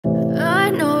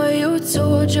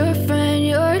told your friend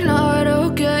you're not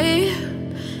okay,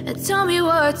 and tell me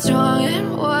what's wrong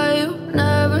and why you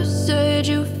never said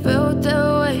you felt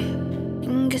that way.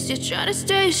 And guess you're trying to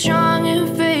stay strong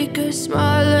and fake a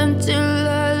smile until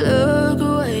I look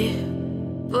away.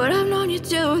 But I've known you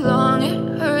too long,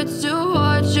 it hurts to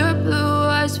watch your blue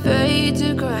eyes fade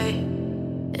to gray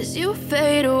as you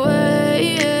fade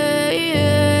away,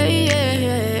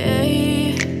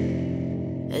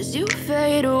 as you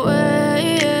fade away.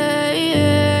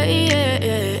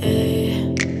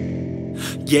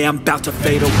 Yeah, I'm about to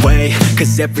fade away,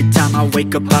 cause every time I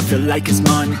wake up I feel like it's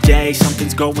Monday.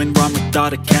 Something's going wrong with all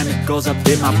the chemicals up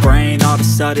in my brain. All of a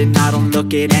sudden I don't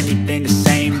look at anything the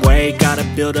same way. Got a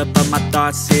buildup of my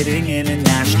thoughts sitting in an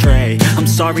ashtray. I'm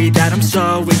sorry that I'm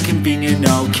so inconvenient,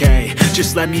 okay.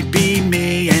 Just let me be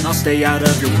me and I'll stay out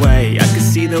of your way. I can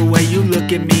see the way you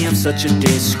look at me, I'm such a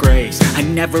disgrace. I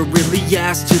never really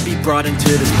asked to be brought into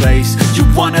this place. You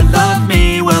wanna love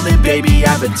me? Well then baby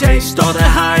have a taste. All the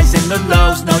highs and the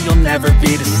lows, no, you'll never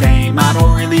be the same. I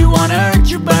don't really wanna hurt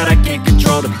you, but I can't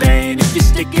control the pain. If you're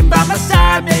sticking by my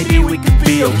side, maybe we could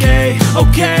be okay.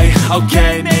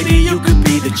 Okay, maybe you could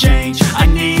be the change I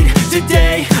need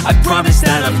today. I promise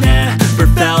that I've never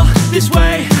felt this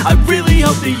way. I really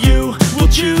hope that you will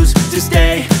choose to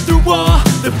stay through all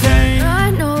the pain.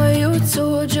 I know you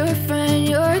told your friend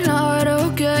you're not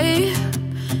okay,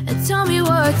 and tell me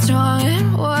what's wrong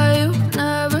and why you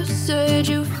never said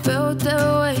you felt that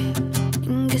way.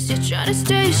 Guess you're trying to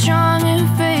stay strong and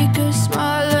fake a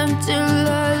smile until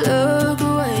I look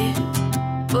away.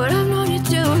 But I've known you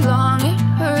too long, it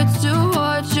hurts to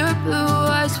watch your blue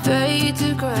eyes fade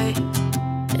to gray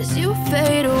as you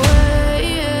fade away,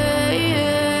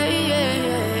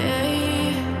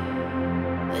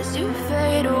 as you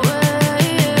fade away,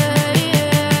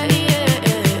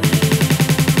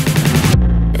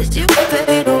 as you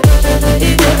fade away.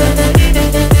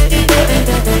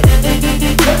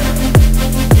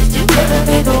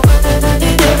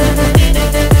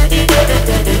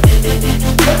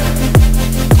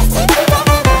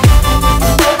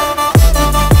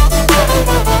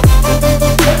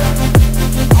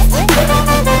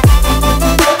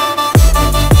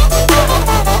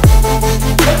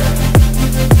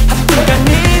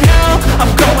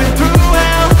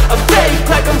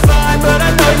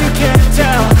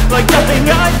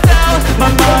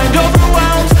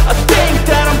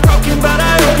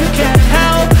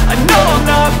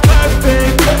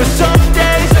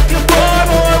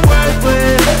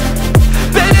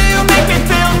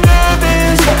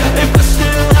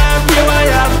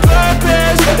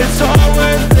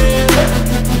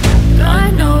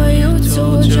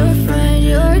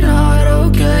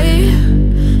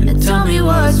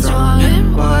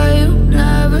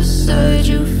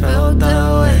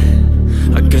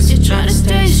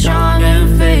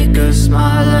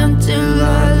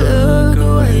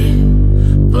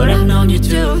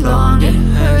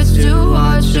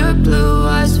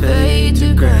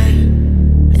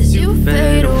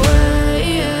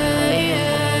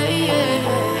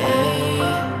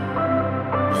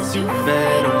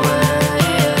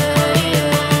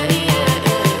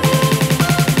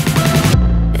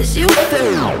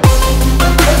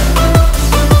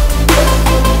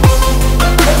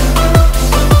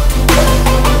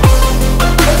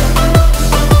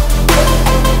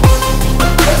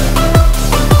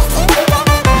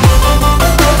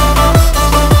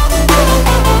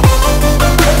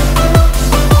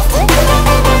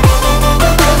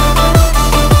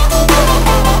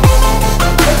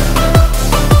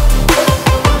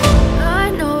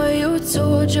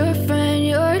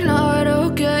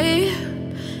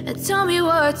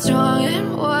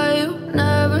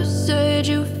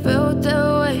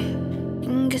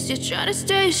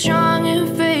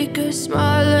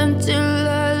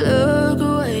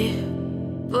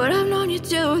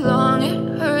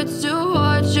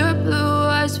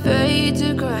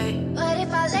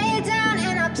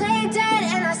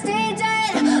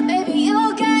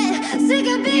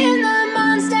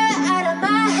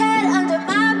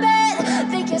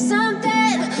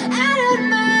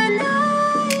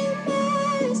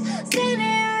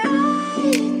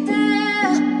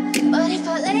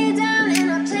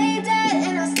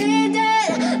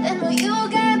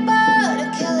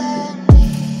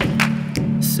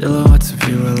 Silhouettes of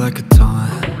you are like a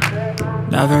taunt.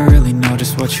 Never really know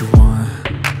just what you want.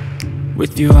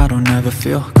 With you I don't ever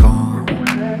feel calm.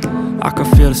 I can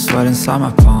feel the sweat inside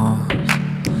my palms.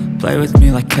 Play with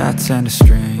me like cats and a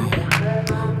string.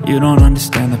 You don't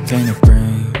understand the pain it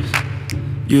brings.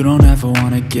 You don't ever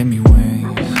wanna give me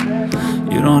wings.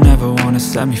 You don't ever wanna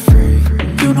set me free.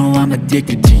 you know I'm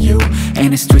addicted to you.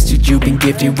 And it's twisted, you've been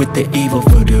gifted with the evil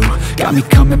voodoo. Got me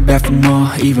coming back for more,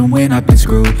 even when I've been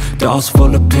screwed. Dolls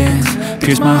full of pins,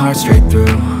 pierce my heart straight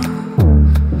through.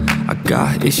 I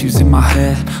got issues in my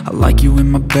head, I like you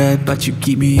in my bed, but you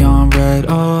keep me on red.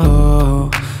 Oh,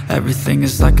 everything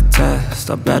is like a test,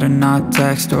 I better not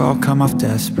text or I'll come off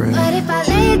desperate. But if I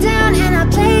lay down and I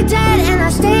play dead and I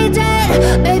stay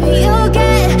dead, baby you'll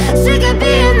get sick of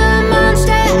being the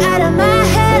monster out of my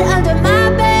head, under my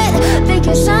bed,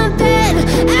 thinking something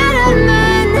out of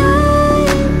my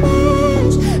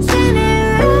nightmares,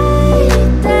 standing right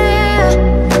there.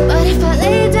 But if I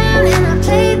lay down and I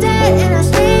play dead and I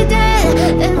stay dead,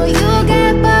 then will you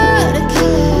get bored of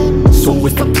killing me? So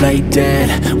if I play dead,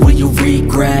 will you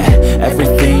regret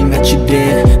everything that you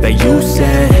did, that you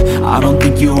said? I don't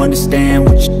think you understand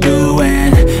what you're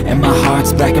doing, and my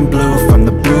heart's black and blue from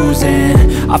the bruising.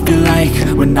 I feel like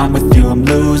when I'm with you I'm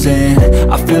losing.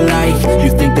 I feel like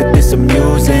you think that this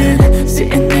amusing,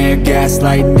 sitting there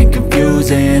gaslighting and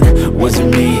confusing. Was it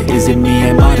me? Is it me?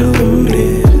 Am I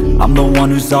deluded? I'm the one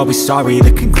who's always sorry,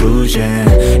 the conclusion,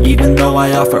 even though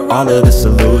I offer all of the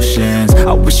solutions.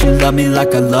 I wish you loved me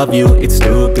like I love you, it's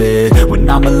stupid. When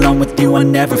I'm alone with you I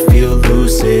never feel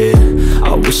lucid.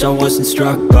 I wish I wasn't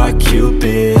struck by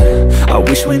Cupid. I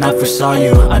wish when I first saw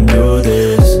you I knew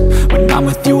this. When I'm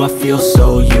with you I feel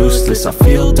so useless, I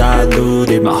feel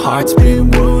diluted, my heart's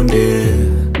been wounded.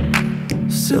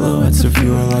 Silhouettes of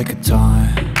you are like a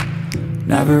taunt,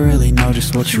 never really know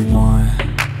just what you want.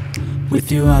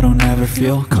 With you I don't ever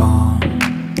feel calm,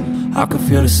 I can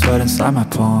feel the sweat inside my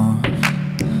palm.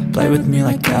 Play with me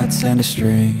like cats and a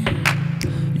string,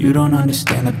 you don't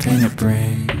understand the pain it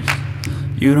brings.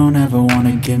 You don't ever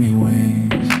wanna give me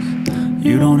wings,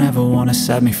 you don't ever wanna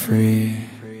set me free.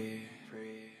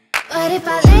 But if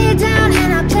I lay down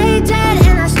and I play dead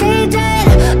and I stay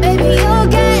dead, baby you'll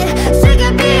get sick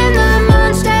of being the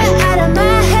monster out of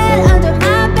my head, under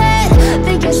my bed,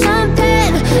 thinking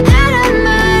something out of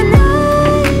my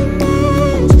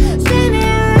nightmares,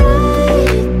 standing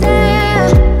right there.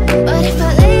 But if I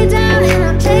lay down and I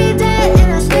play dead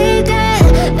and I stay dead,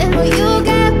 then will you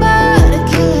get bored of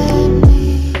killing me?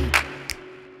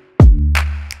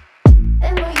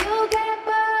 Then will you get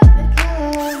bored of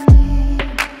killing me?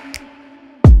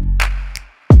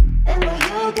 Then will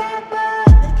you get bored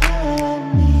of killing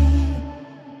me?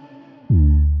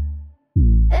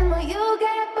 Then will you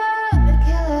get bored of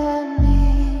killing me?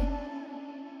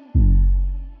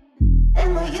 Then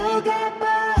will you get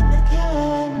bored of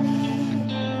killing me?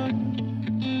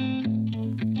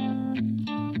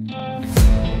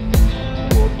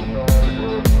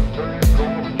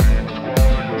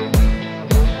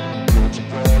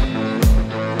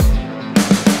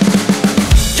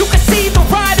 You can see the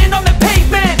writing on the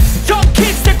pavement. Young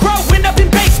kids, they're growing up in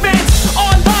basements.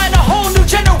 Online, a whole new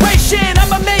generation.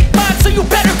 I'ma make mine, so you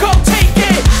better go take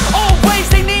it. Always,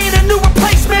 they need a new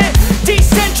replacement.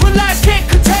 Decentralized, can't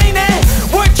contain it.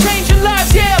 We're changing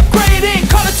lives, yeah, upgrading.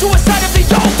 Call it suicide of the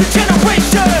older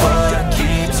generation. What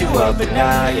keeps you up at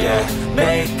night, yeah?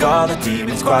 Make all the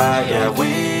demons quiet, yeah.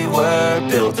 We were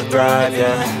built to thrive,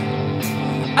 yeah.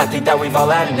 I think that we've all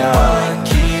had enough. What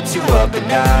keeps you up at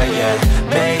night, yeah?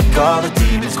 Make all the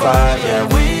demons quiet, yeah.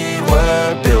 We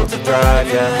were built to thrive,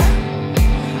 yeah.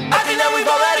 I think that we've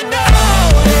all had enough.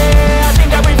 Oh, yeah, I think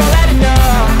that we've all had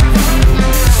enough.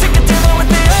 Sick of dealing with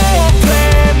the old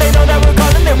plan, they know that we're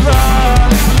calling it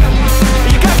wrong.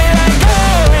 You got me like,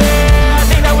 oh yeah, I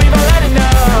think that we've all had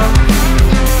enough.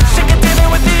 Sick of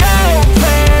dealing with the old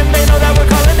plan, they know that we're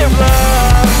calling it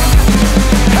wrong.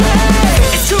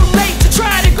 Hey, it's too late to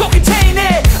try to go contain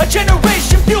it. A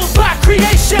generation fueled by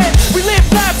creation. We live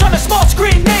lives on a small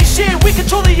screen nation. We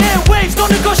control the airwaves, no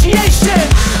negotiation.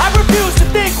 I refuse to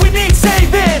think we need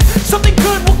saving. Something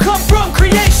good will come from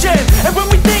creation. And when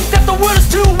we think that the world is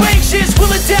too anxious,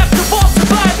 we'll adapt, evolve,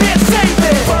 survive and save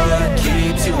it. What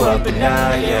keeps you up at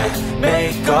night, yeah?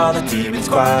 Make all the demons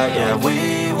quiet, yeah.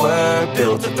 We were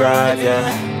built to thrive, yeah.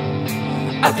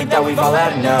 I think that we've all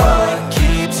had enough. What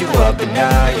keeps you up at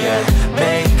night, yeah?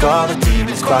 Make all the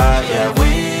demons quiet, yeah.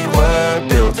 We were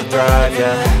built to thrive,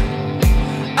 yeah.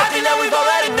 I think that we've all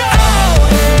had enough. Oh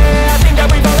yeah, I think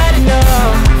that we've all had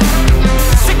enough.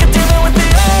 Sick of dealing with the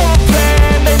old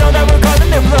plan, they know that we're calling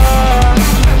it wrong.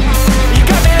 You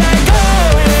got me like,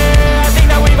 oh yeah, I think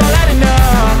that we've all had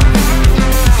enough.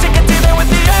 Sick of dealing with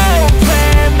the old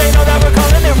plan, they know that we're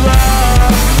calling it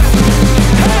wrong.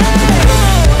 Hey,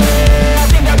 oh yeah, I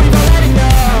think that we've all had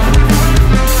enough.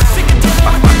 Sick of dealing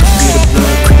with the old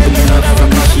plan, creeping up from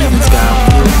the heathens. Got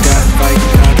will, got fight,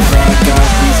 got pride, got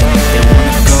reason. They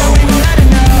wanna go in,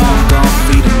 I'm gon'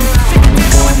 feed them.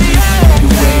 Wanna for me, you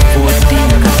wait for a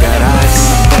demon. Got eyes in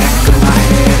the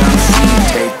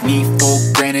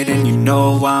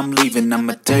know I'm leaving.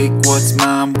 I'ma take what's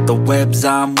mine with the webs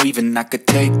I'm weaving. I could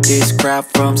take this crowd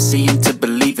from seeing to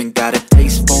believing. Got a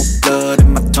taste for blood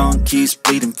and my tongue keeps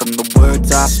bleeding from the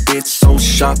words I spit. So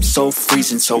sharp, so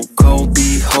freezing, so cold.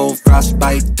 Behold,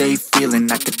 frostbite they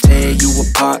feeling. I could tear you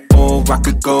apart or I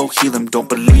could go heal them. Don't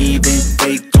believe in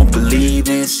fate, don't believe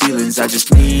in ceilings. I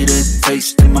just need a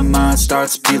taste and my mind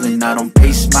starts peeling. I don't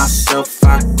pace myself,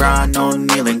 I grind on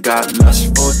kneeling. Got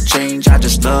lust for change, I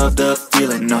just love the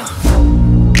feeling.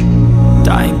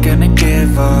 I ain't gonna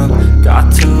give up.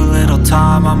 Got too little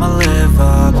time, I'ma live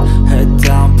up. Head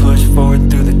down, push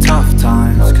forward through the tough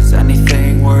times. Cause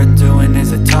anything worth doing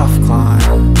is a tough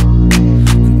climb.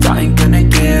 And I ain't gonna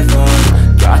give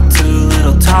up. Got too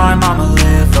little time, I'ma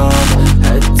live up.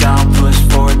 Head down, push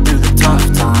forward through the tough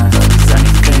times. Cause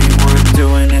anything worth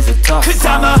doing is a tough climb. Cause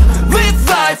I'ma live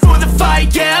life for the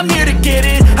fight, yeah, I'm here to get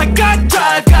it. I got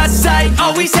drive, got sight,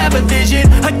 always have a vision.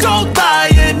 I don't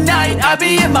lie at night, I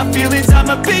be in my feelings.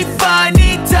 I'ma be fine,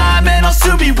 need time and I'll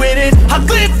soon be winning. I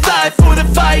live life for the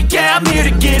fight, yeah, I'm here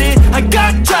to get it. I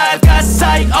got drive, got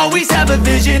sight, always have a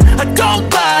vision. I don't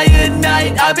lie at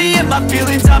night, I be in my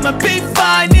feelings. I'ma be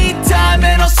fine, need time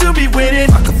and I'll soon be winning.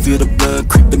 I can feel the blood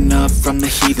creeping up from the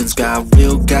heathens. Got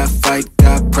will, got fight,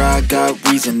 got pride, got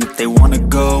reason. If they wanna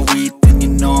go eat, then you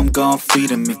know I'm gon' feed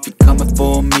them. If you're coming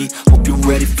for me, hope you're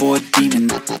ready for a demon.